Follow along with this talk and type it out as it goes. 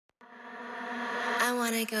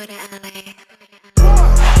probably go to LA.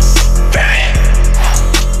 Bang,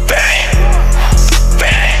 bang,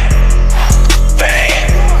 bang, bang,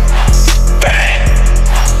 bang,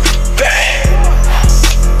 bang,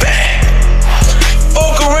 bang.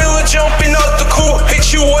 Oh, gorilla jumping out the coupe,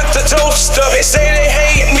 hit you with the toaster. They say they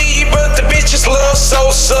hate me, but the bitches love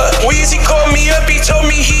Sosa. Weezy called me up, he told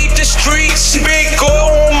me heat the streets. Big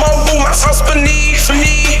girl on my boot, my house beneath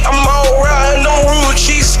me. I'm all riding on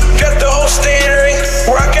Ruchis, got the whole steering.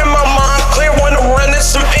 Rocking my mind clear, wanna run in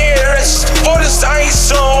some errands. For this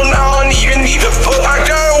ice on, I don't even need a foot. I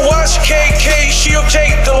gotta watch KK, she'll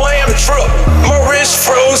take the lamb truck. My wrist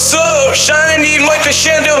froze up, shining like a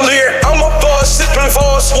chandelier. I'm a boss, sipping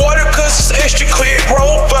false water cause it's extra clear.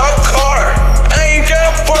 Robot car, I ain't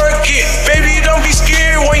gotta park it. Baby, don't be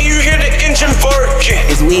scared when you hear the engine barking.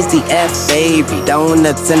 It's Weezy F, baby,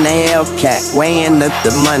 donuts and the Hellcat. Weighing up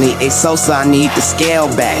the money, a Sosa, I need to scale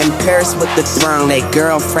back. In Paris with the throne, they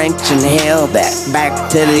girl French and hell that. Back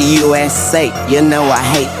to the USA, you know I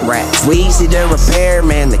hate rap. Weezy the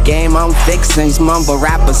repairman, the game I'm fixing. These mumble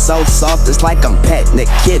rappers so soft, it's like I'm petting a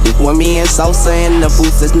kitten. When me and Sosa in the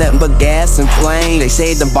booth, it's nothing but gas and flame. They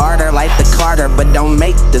say the barter like the Carter, but don't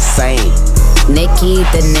make the same. Nicki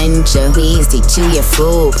the ninja, Weezy to your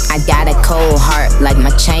food. I got a cold heart like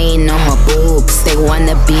my chain on my boobs. They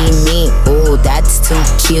wanna be me, ooh, that's too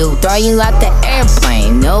cute. Throw you out the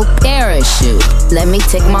airplane, no parachute. Let me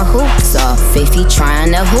take my hoops off if you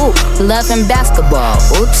tryna hoop. Loving basketball,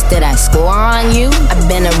 oops, did I score on you? I've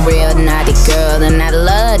been a real naughty girl and I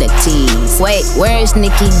love to tease. Wait, where's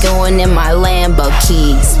Nicki going in my Lambo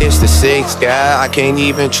keys? It's the 6 guy, I can't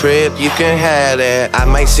even trip, you can have that. I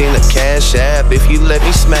might send a cash app if you let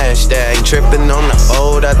me smash that. Ain't tripping on the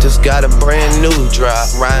old, I just got a brand new drop.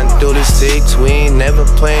 Riding through the 6, we ain't never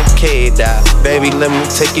playing K-Dot. Baby, let me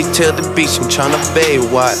take you to the beach, I'm tryna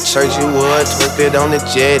Baywatch. Heard you would, twerk it on the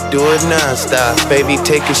jet, do it non-stop. Baby,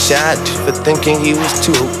 take a shot just for thinking he was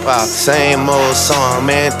Tupac. Same old song,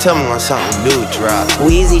 man, tell me when something new drop.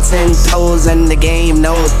 Weezy 10 toes in the game,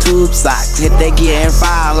 no tube socks. Hit they get in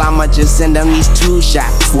file, I'ma just send them these 2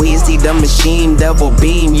 shots. Weezy the machine, double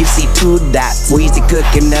beam, you see 2 dots. Weezy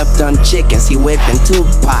cooking up done chickens, he whipping 2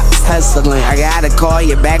 pots. Hustling, I gotta call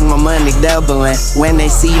you back, my money doubling. When they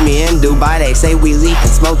see me in Dubai, they say Weezy can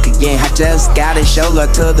smoke again. I just gotta show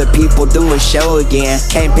love to the people, do a show again.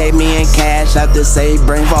 Can't pay me in cash, I just say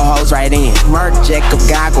bring 4 hoes right in. Mark Jacob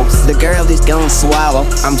goggles, the girl is gonna swallow.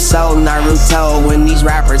 I'm so Naruto when these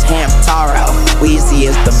rappers Hamtaro. Weezy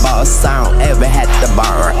is the boss, I don't ever have to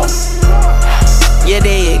borrow. You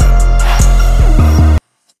dig?